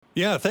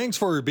Yeah, thanks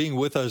for being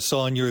with us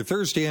on your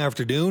Thursday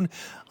afternoon.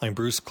 I'm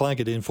Bruce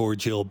Claggett in for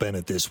Jill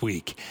Bennett this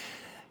week.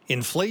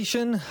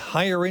 Inflation,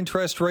 higher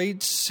interest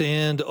rates,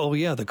 and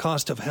the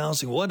cost of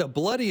housing. What a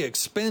bloody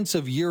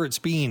expensive year it's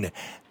been,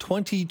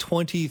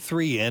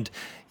 2023. And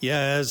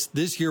as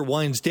this year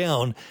winds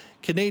down,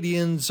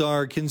 Canadians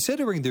are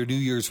considering their New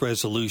Year's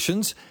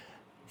resolutions,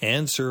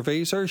 and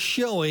surveys are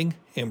showing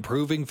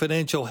improving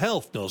financial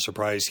health. No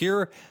surprise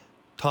here,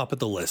 top of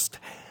the list.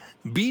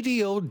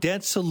 BDO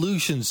Debt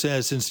Solutions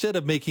says instead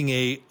of making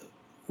a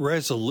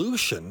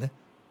resolution,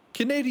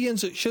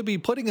 Canadians should be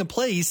putting in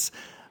place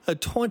a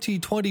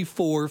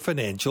 2024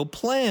 financial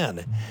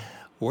plan.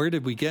 Where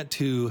did we get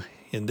to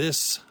in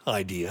this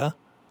idea?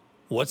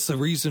 What's the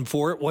reason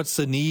for it? What's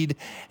the need?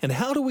 And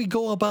how do we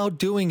go about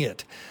doing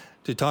it?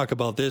 To talk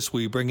about this,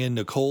 we bring in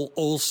Nicole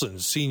Olson,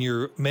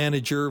 Senior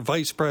Manager,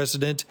 Vice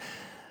President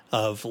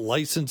of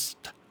Licensed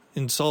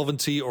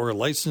Insolvency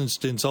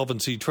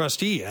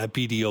Trustee at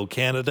BDO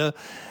Canada.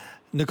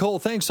 Nicole,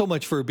 thanks so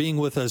much for being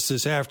with us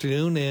this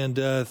afternoon,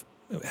 and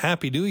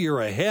Happy New Year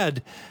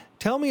ahead.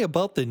 Tell me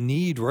about the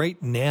need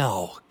right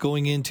now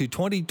going into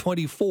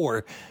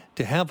 2024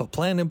 to have a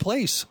plan in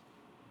place.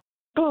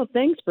 Oh,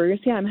 thanks, Bruce.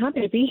 Yeah, I'm happy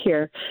to be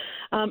here.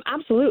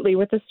 Absolutely.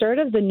 With the start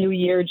of the new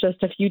year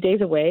just a few days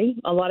away,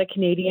 a lot of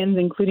Canadians,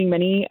 including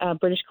many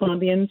British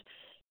Columbians,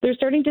 they're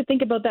starting to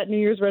think about that New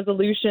Year's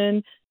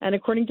resolution, and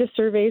according to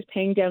surveys,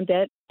 paying down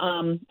debt,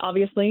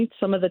 obviously,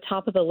 some of the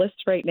top of the list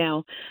right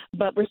now.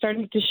 But we're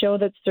starting to show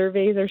that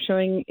surveys are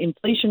showing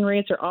inflation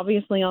rates are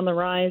obviously on the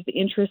rise. The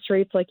interest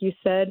rates, like you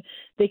said,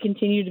 they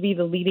continue to be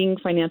the leading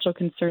financial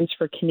concerns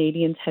for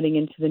Canadians heading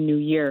into the new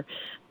year.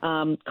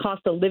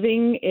 Cost of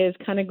living is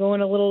kind of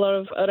going a little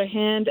out of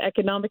hand.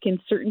 Economic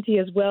uncertainty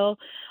as well.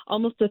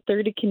 Almost a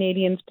third of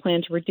Canadians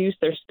plan to reduce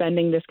their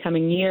spending this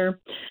coming year.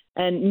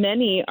 And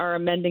many are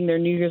amending their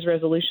New Year's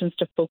resolutions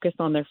to focus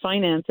on their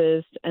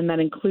finances, and that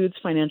includes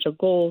financial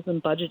goals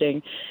and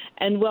budgeting.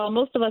 And while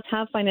most of us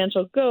have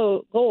financial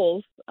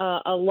goals,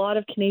 a lot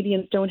of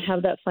Canadians don't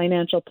have that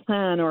financial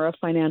plan or a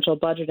financial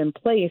budget in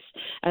place.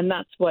 And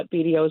that's what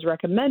BDO is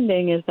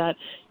recommending, is that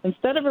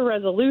instead of a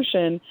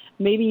resolution,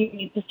 maybe you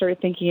need to start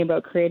thinking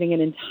about creating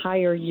an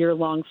entire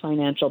year-long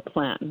financial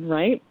plan,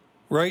 right?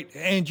 Right.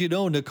 And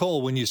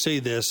Nicole, when you say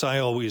this, I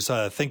always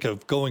think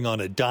of going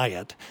on a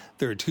diet.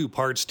 There are two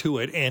parts to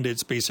it, and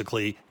it's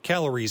basically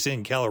calories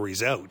in,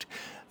 calories out.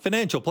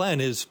 Financial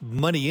plan is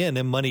money in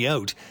and money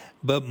out.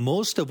 But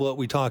most of what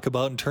we talk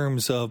about in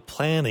terms of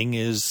planning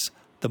is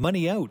the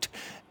money out.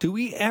 Do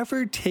we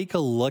ever take a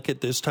look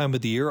at this time of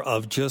the year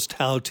of just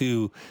how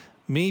to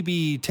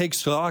maybe take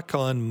stock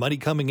on money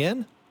coming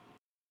in?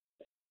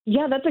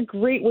 Yeah, that's a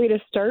great way to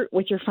start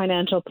with your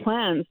financial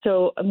plan.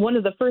 So one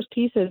of the first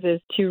pieces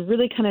is to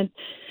really kind of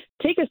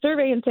take a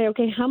survey and say,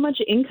 okay, how much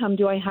income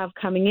do I have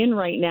coming in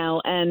right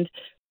now? And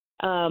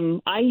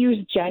I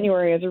use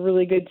January as a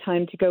really good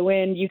time to go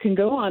in. You can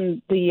go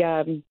on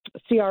the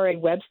CRA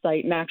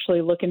website and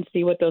actually look and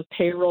see what those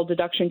payroll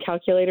deduction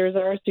calculators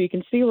are. So you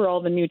can see where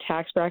all the new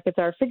tax brackets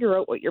are, figure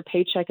out what your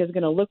paycheck is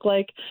going to look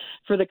like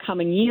for the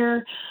coming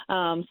year.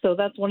 So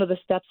that's one of the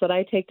steps that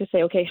I take to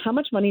say, okay, how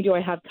much money do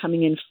I have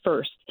coming in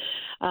first?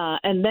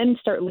 And then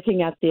start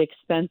looking at the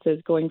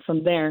expenses going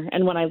from there.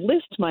 And when I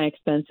list my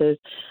expenses,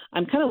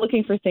 I'm kind of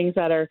looking for things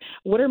that are,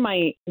 what are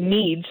my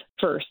needs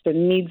first?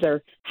 And needs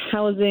are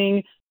housing,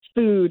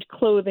 food,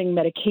 clothing,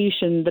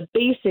 medication, the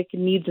basic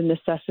needs and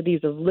necessities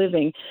of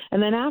living.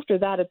 And then after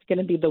that, it's going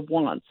to be the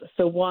wants.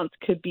 So wants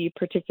could be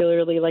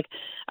particularly like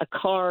a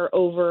car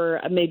over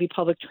maybe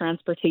public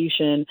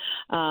transportation,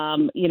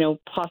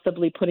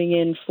 possibly putting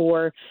in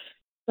for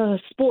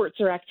sports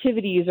or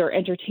activities or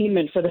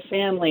entertainment for the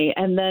family.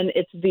 And then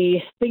it's the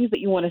things that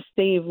you want to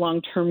save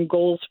long-term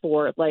goals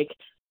for, like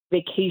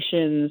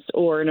vacations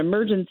or an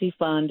emergency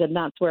fund. And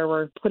that's where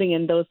we're putting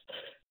in those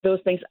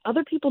things.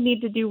 Other people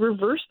need to do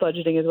reverse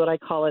budgeting is what I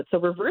call it. So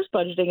reverse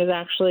budgeting is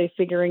actually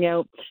figuring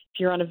out, if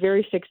you're on a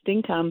very fixed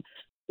income,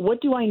 what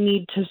do I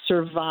need to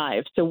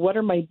survive? So what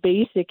are my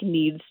basic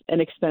needs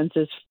and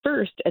expenses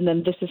first? And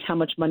then this is how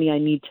much money I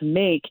need to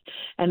make.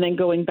 And then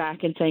going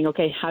back and saying,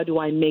 okay, how do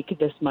I make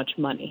this much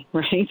money,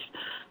 right?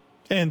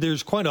 And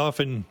there's quite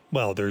often,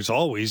 there's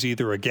always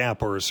either a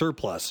gap or a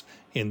surplus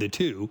in the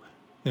two.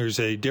 There's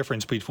a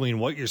difference between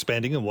what you're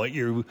spending and what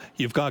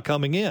you've got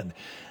coming in.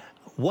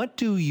 What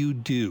do you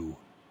do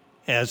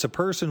as a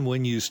person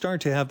when you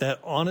start to have that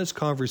honest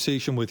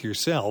conversation with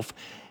yourself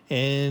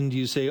and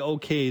you say,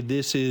 okay,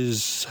 this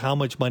is how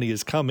much money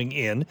is coming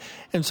in?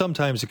 And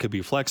sometimes it could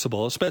be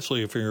flexible,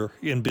 especially if you're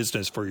in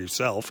business for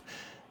yourself.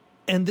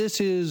 And this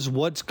is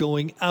what's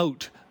going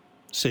out,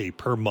 say,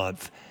 per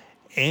month.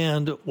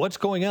 And what's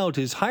going out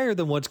is higher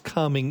than what's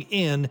coming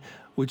in,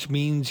 which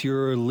means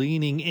you're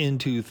leaning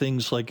into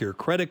things like your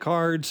credit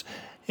cards,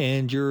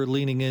 and you're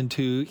leaning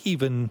into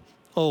even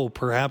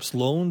perhaps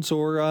loans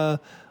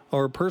or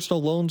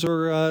personal loans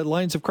or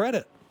lines of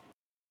credit.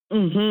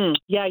 Mm-hmm.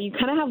 Yeah, you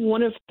kind of have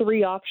one of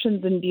three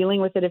options in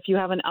dealing with it if you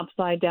have an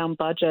upside down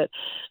budget.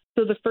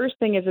 So the first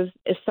thing is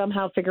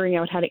somehow figuring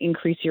out how to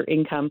increase your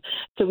income.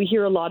 So we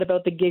hear a lot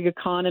about the gig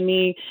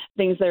economy,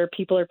 things that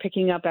people are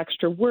picking up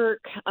extra work,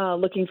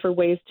 looking for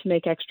ways to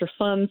make extra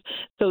funds.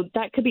 So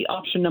that could be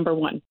option number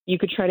one. You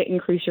could try to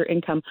increase your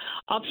income.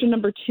 Option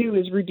number two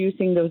is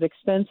reducing those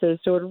expenses.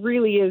 So it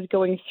really is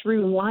going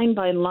through line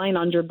by line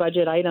on your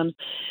budget items.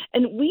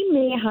 And we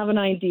may have an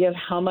idea of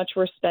how much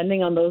we're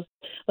spending on those.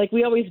 Like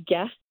we always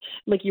guess,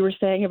 like you were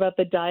saying about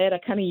the diet, I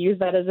kind of use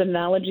that as an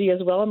analogy as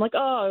well. I'm like,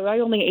 oh, I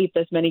only ate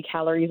this many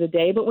calories a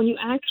day. But when you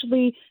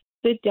actually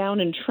sit down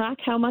and track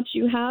how much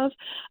you have,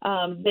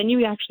 then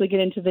you actually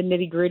get into the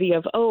nitty gritty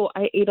of, oh,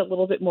 I ate a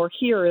little bit more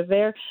here or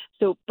there.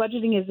 So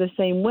budgeting is the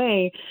same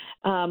way.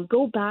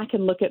 Go back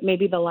and look at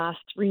maybe the last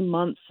 3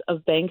 months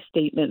of bank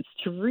statements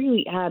to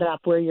really add up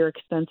where your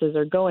expenses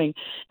are going.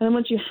 And then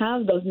once you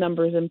have those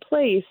numbers in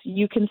place,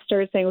 you can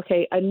start saying,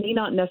 okay, I may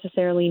not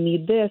necessarily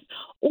need this,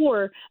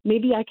 or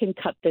maybe I can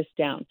cut this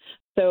down.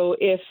 So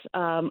if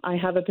I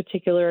have a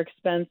particular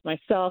expense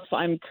myself,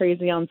 I'm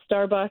crazy on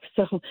Starbucks.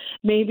 So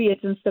maybe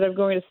it's instead of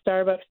going to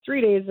Starbucks 3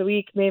 days a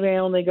week, maybe I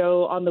only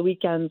go on the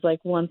weekends,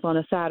 like once on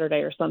a Saturday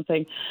or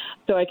something.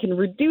 So I can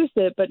reduce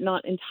it, but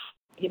not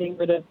entirely getting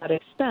rid of that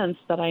expense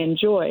that I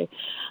enjoy.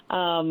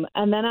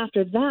 And then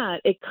after that,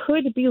 it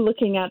could be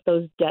looking at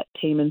those debt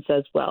payments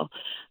as well.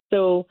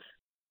 So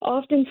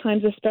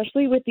oftentimes,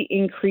 especially with the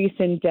increase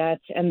in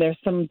debt, and there's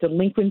some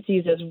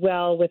delinquencies as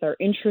well with our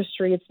interest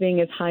rates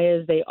being as high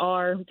as they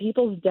are,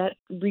 people's debt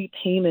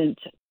repayment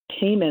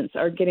payments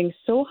are getting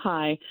so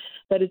high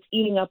that it's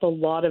eating up a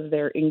lot of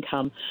their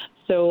income.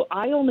 So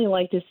I only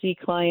like to see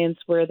clients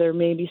where they're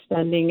maybe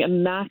spending a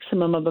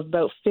maximum of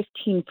about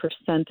 15%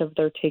 of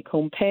their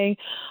take-home pay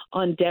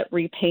on debt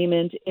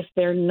repayment. If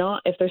they're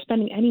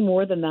spending any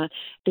more than that,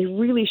 they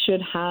really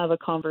should have a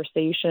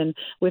conversation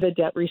with a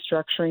debt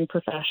restructuring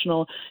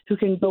professional who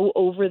can go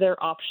over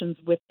their options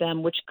with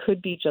them, which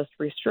could be just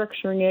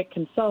restructuring it,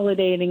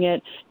 consolidating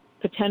it,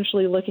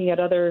 potentially looking at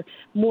other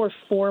more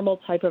formal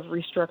type of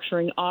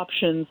restructuring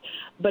options.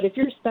 But if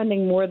you're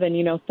spending more than,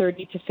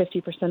 30 to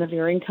 50% of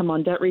your income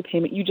on debt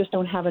repayment, you just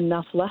don't have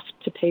enough left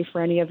to pay for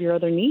any of your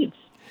other needs.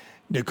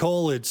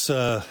 Nicole,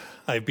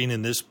 I've been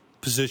in this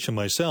position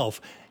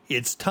myself.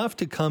 It's tough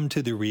to come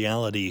to the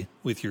reality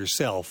with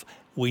yourself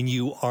when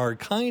you are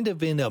kind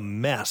of in a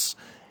mess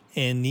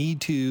and need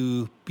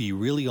to be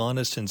really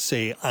honest and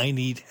say, I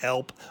need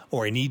help,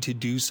 or I need to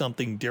do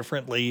something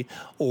differently,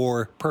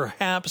 or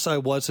perhaps I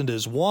wasn't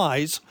as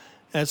wise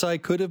as I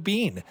could have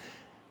been.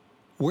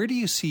 Where do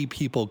you see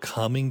people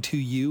coming to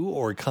you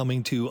or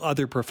coming to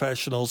other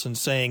professionals and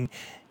saying,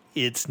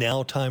 it's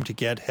now time to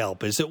get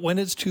help? Is it when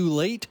it's too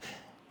late?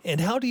 And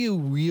how do you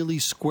really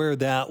square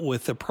that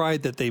with the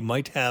pride that they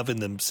might have in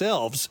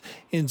themselves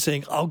in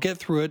saying, I'll get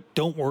through it,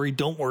 don't worry,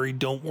 don't worry,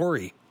 don't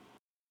worry?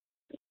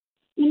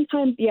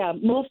 Sometimes, yeah,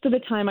 most of the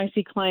time I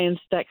see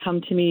clients that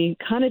come to me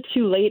kind of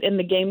too late in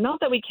the game. Not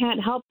that we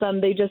can't help them.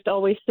 They just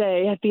always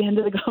say at the end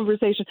of the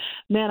conversation,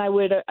 man, I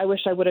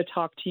wish I would have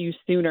talked to you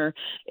sooner.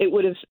 It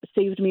would have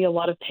saved me a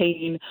lot of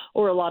pain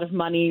or a lot of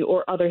money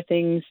or other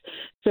things.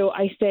 So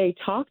I say,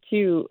 talk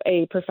to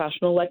a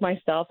professional like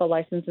myself, a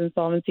licensed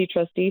insolvency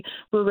trustee.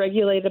 We're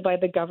regulated by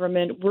the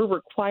government. We're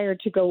required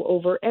to go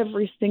over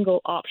every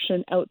single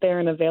option out there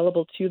and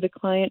available to the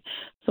client.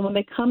 So when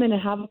they come in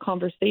and have a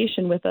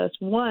conversation with us,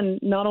 one,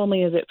 not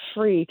only is it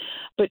free,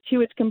 but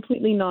two, it's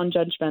completely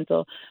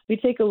non-judgmental. We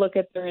take a look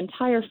at their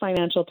entire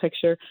financial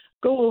picture,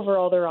 go over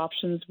all their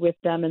options with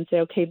them and say,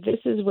 okay, this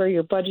is where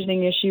your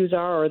budgeting issues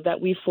are or that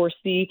we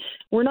foresee.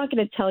 We're not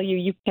going to tell you,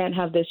 you can't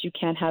have this, you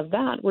can't have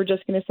that. We're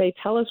just going to say,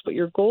 tell us what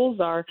your goals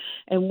are,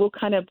 and we'll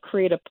kind of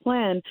create a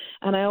plan.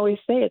 And I always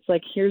say, it's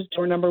like, here's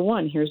door number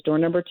 1, here's door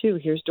number 2,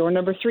 here's door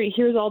number 3,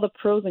 here's all the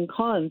pros and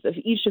cons of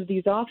each of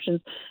these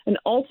options. And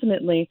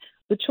ultimately,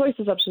 the choice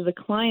is up to the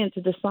client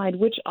to decide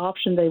which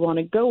option they want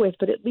to go with,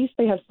 but at least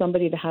they have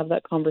somebody to have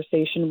that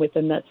conversation with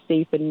in that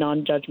safe and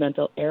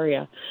non-judgmental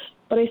area.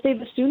 But I say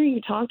the sooner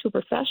you talk to a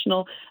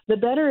professional, the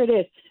better it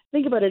is.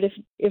 Think about it.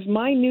 If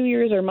my New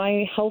Year's or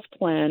my health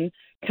plan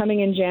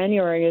coming in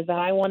January is that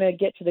I want to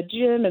get to the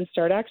gym and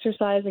start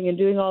exercising and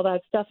doing all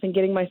that stuff and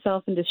getting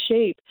myself into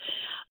shape,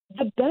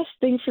 the best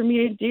thing for me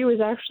to do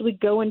is actually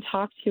go and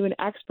talk to an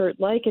expert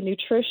like a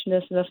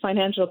nutritionist and a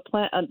financial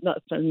plan,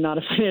 not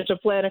a financial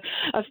planner,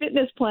 a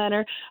fitness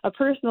planner, a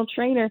personal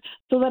trainer,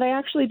 so that I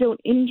actually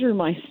don't injure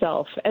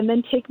myself and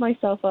then take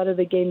myself out of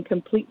the game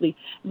completely.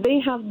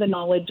 They have the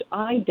knowledge,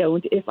 I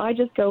don't. If I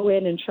just go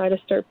in and try to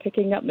start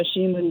picking up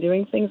machines and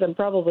doing things, I'm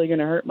probably going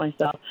to hurt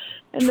myself.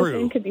 And True. The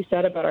same could be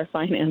said about our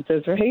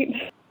finances, right?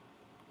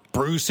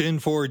 Bruce in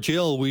for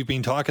Jill. We've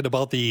been talking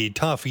about the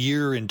tough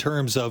year in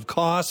terms of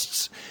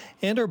costs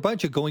and our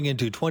budget going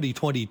into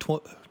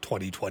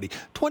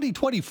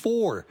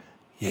 2024.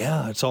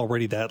 Yeah, it's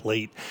already that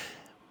late.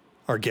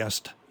 Our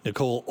guest,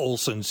 Nicole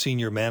Olson,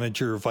 Senior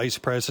Manager, Vice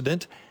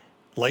President,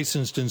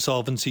 Licensed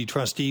Insolvency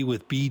Trustee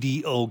with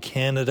BDO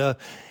Canada.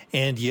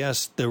 And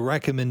yes, the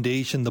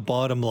recommendation, the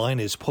bottom line,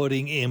 is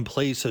putting in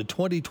place a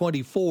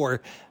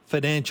 2024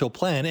 financial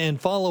plan and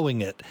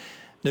following it.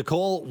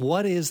 Nicole,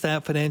 what is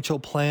that financial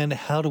plan?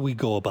 How do we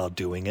go about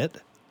doing it?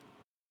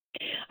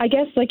 I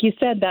guess, like you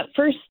said, that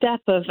first step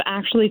of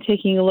actually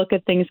taking a look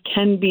at things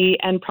can be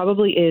and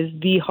probably is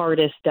the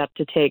hardest step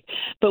to take.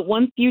 But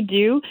once you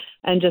do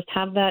and just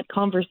have that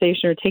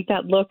conversation or take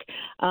that look,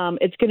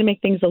 it's going to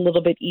make things a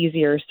little bit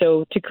easier.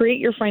 So to create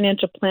your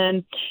financial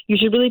plan, you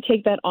should really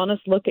take that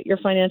honest look at your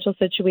financial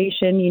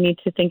situation. You need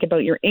to think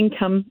about your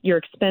income, your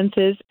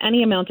expenses,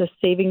 any amount of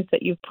savings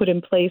that you've put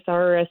in place,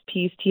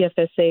 RRSPs,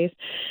 TFSAs,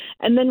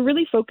 and then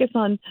really focus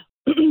on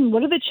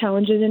what are the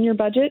challenges in your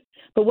budget,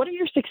 but what are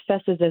your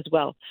successes as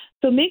well?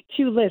 So make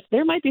two lists.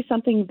 There might be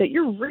something that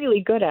you're really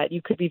good at.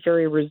 You could be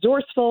very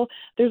resourceful.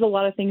 There's a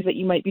lot of things that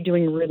you might be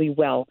doing really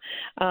well.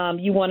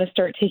 You want to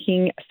start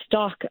taking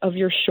stock of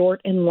your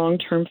short and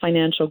long-term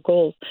financial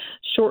goals.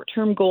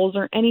 Short-term goals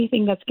are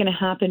anything that's going to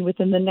happen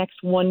within the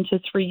next 1 to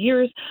 3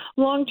 years.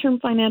 Long-term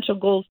financial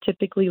goals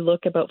typically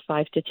look about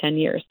 5 to 10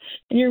 years.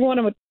 And you're going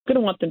to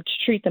want them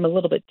to treat them a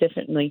little bit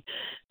differently.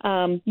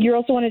 You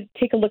also want to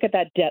take a look at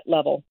that debt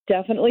level.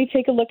 Definitely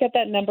take a look at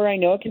that number. I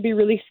know it can be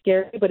really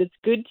scary, but it's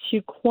good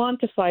to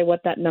quantify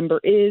what that number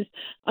is,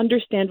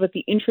 understand what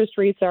the interest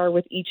rates are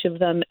with each of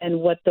them, and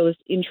what those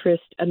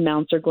interest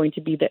amounts are going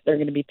to be that they're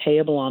going to be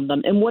payable on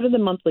them, and what are the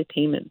monthly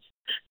payments.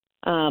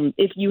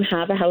 If you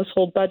have a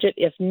household budget,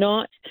 if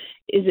not,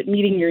 is it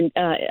meeting your,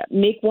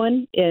 make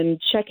one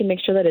and check and make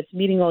sure that it's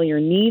meeting all your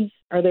needs.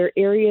 Are there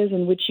areas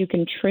in which you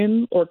can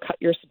trim or cut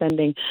your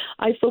spending?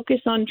 I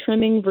focus on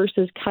trimming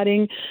versus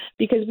cutting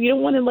because we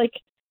don't want to live.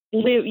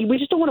 We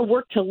just don't want to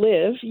work to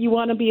live. You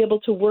want to be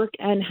able to work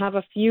and have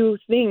a few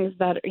things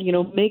that,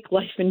 make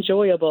life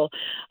enjoyable,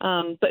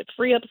 but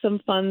free up some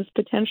funds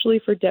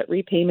potentially for debt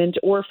repayment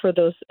or for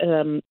those,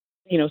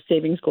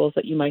 savings goals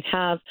that you might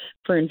have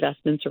for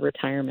investments or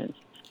retirement.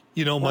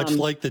 Much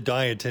like the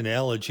diet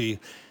analogy,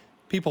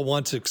 people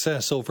want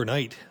success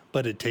overnight,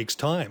 but it takes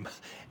time.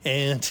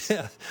 And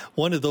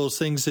one of those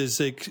things is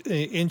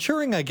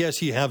ensuring, I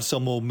guess, you have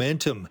some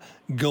momentum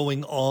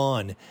going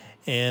on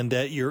and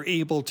that you're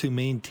able to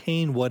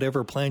maintain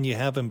whatever plan you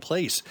have in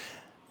place.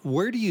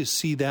 Where do you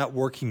see that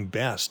working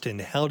best, and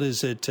how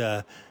does it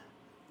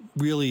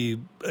really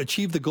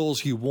achieve the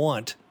goals you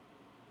want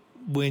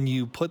when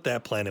you put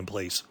that plan in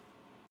place?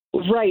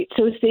 Right.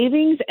 So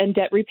savings and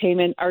debt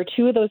repayment are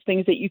two of those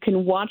things that you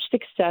can watch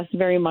success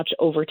very much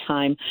over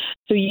time.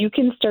 So you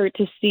can start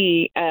to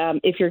see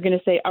if you're going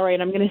to say, all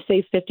right, I'm going to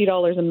save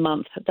 $50 a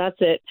month. That's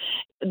it.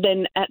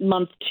 Then at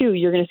month 2,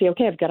 you're going to say,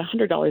 okay, I've got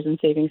 $100 in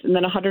savings and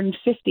then $150.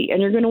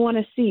 And you're going to want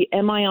to see,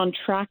 am I on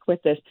track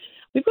with this?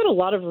 We've got a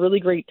lot of really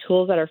great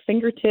tools at our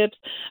fingertips,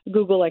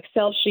 Google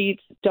Excel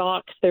sheets,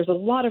 docs. There's a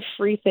lot of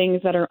free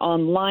things that are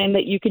online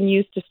that you can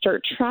use to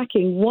start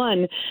tracking.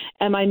 1,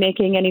 am I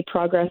making any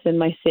progress in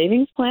my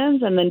savings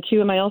plans? And then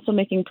 2, am I also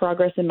making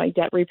progress in my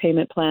debt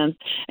repayment plans?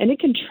 And it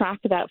can track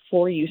that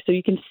for you so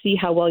you can see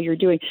how well you're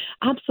doing.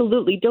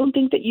 Absolutely. Don't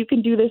think that you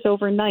can do this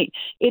overnight.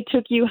 It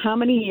took you how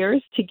many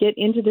years to get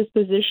into this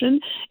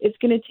position? It's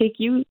going to take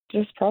you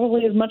just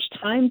probably as much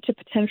time to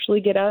potentially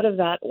get out of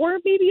that, or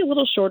maybe a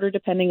little shorter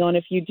depending on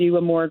if you do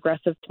a more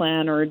aggressive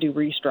plan or do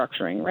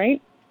restructuring, right?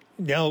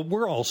 Now,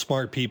 we're all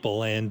smart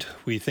people, and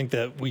we think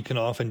that we can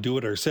often do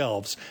it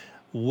ourselves.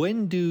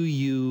 When do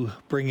you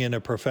bring in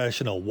a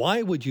professional?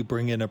 Why would you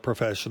bring in a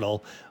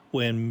professional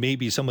when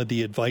maybe some of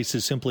the advice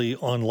is simply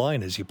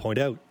online, as you point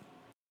out?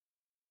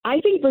 I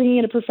think bringing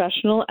in a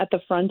professional at the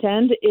front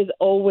end is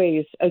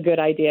always a good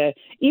idea.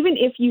 Even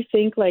if you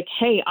think like,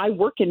 hey, I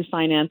work in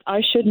finance,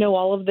 I should know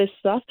all of this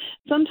stuff.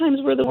 Sometimes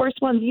we're the worst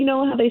ones. You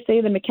know how they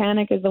say the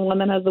mechanic is the one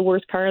that has the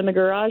worst car in the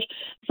garage?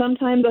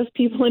 Sometimes us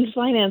people in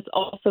finance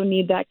also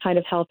need that kind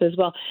of help as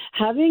well.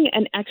 Having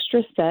an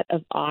extra set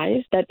of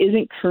eyes that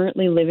isn't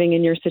currently living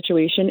in your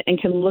situation and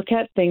can look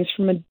at things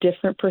from a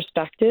different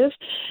perspective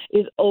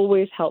is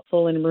always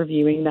helpful in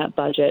reviewing that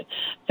budget.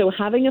 So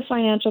having a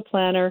financial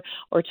planner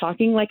or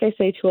talking, like I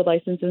say, to a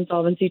licensed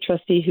insolvency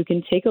trustee who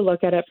can take a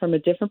look at it from a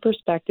different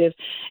perspective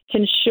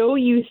can show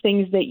you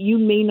things that you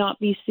may not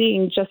be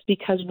seeing just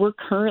because we're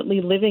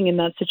currently living in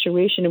that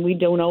situation and we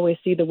don't always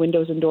see the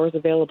windows and doors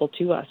available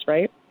to us,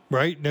 right?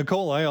 Right.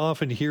 Nicole, I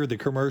often hear the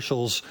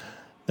commercials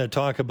that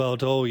talk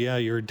about, oh, yeah,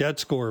 your debt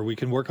score. We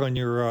can work on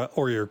your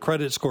or your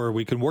credit score.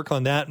 We can work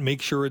on that and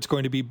make sure it's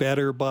going to be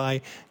better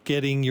by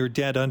getting your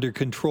debt under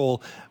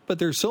control. But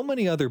there's so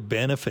many other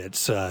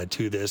benefits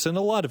to this, and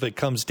a lot of it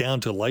comes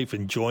down to life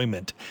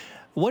enjoyment.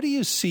 What do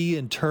you see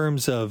in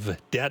terms of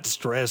debt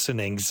stress and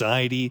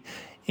anxiety,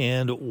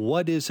 and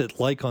what is it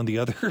like on the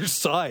other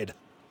side?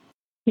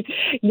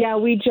 Yeah,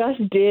 we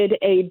just did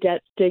a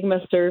debt stigma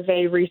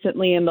survey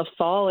recently in the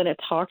fall, and it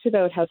talked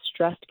about how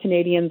stressed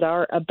Canadians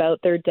are about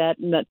their debt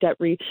and that debt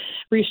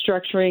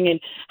restructuring and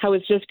how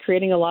it's just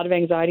creating a lot of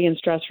anxiety and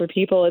stress for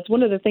people. It's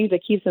one of the things that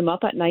keeps them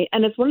up at night,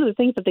 and it's one of the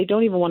things that they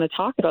don't even want to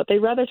talk about. They'd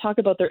rather talk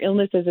about their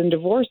illnesses and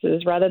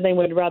divorces rather than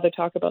would rather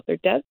talk about their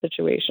debt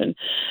situation.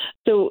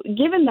 So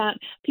given that,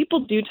 people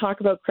do talk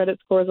about credit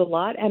scores a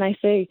lot, and I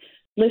say,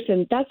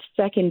 Listen, that's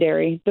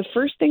secondary. The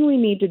first thing we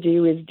need to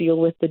do is deal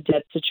with the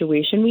debt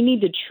situation. We need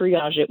to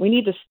triage it. We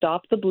need to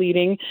stop the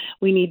bleeding.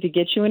 We need to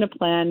get you in a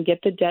plan, get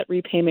the debt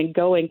repayment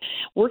going.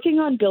 Working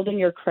on building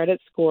your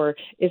credit score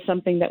is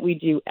something that we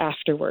do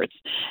afterwards.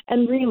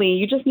 And really,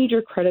 you just need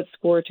your credit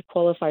score to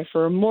qualify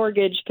for a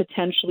mortgage,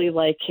 potentially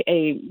like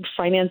a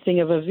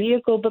financing of a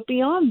vehicle. But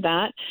beyond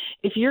that,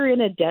 if you're in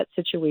a debt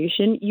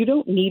situation, you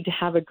don't need to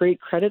have a great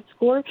credit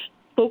score.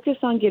 Focus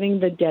on getting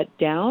the debt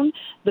down,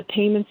 the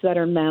payments that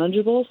are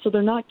manageable, so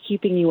they're not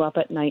keeping you up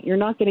at night. You're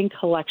not getting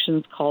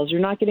collections calls. You're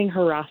not getting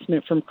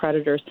harassment from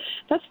creditors.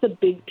 That's the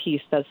big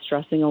piece that's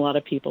stressing a lot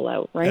of people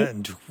out, right?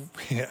 And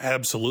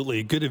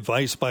absolutely. Good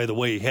advice, by the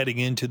way, heading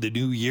into the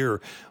new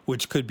year,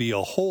 which could be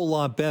a whole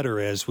lot better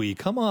as we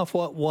come off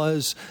what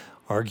was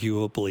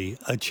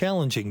arguably a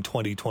challenging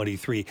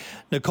 2023.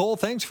 Nicole,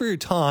 thanks for your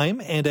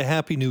time and a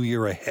happy new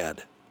year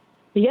ahead.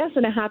 Yes,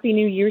 and a happy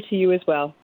new year to you as well.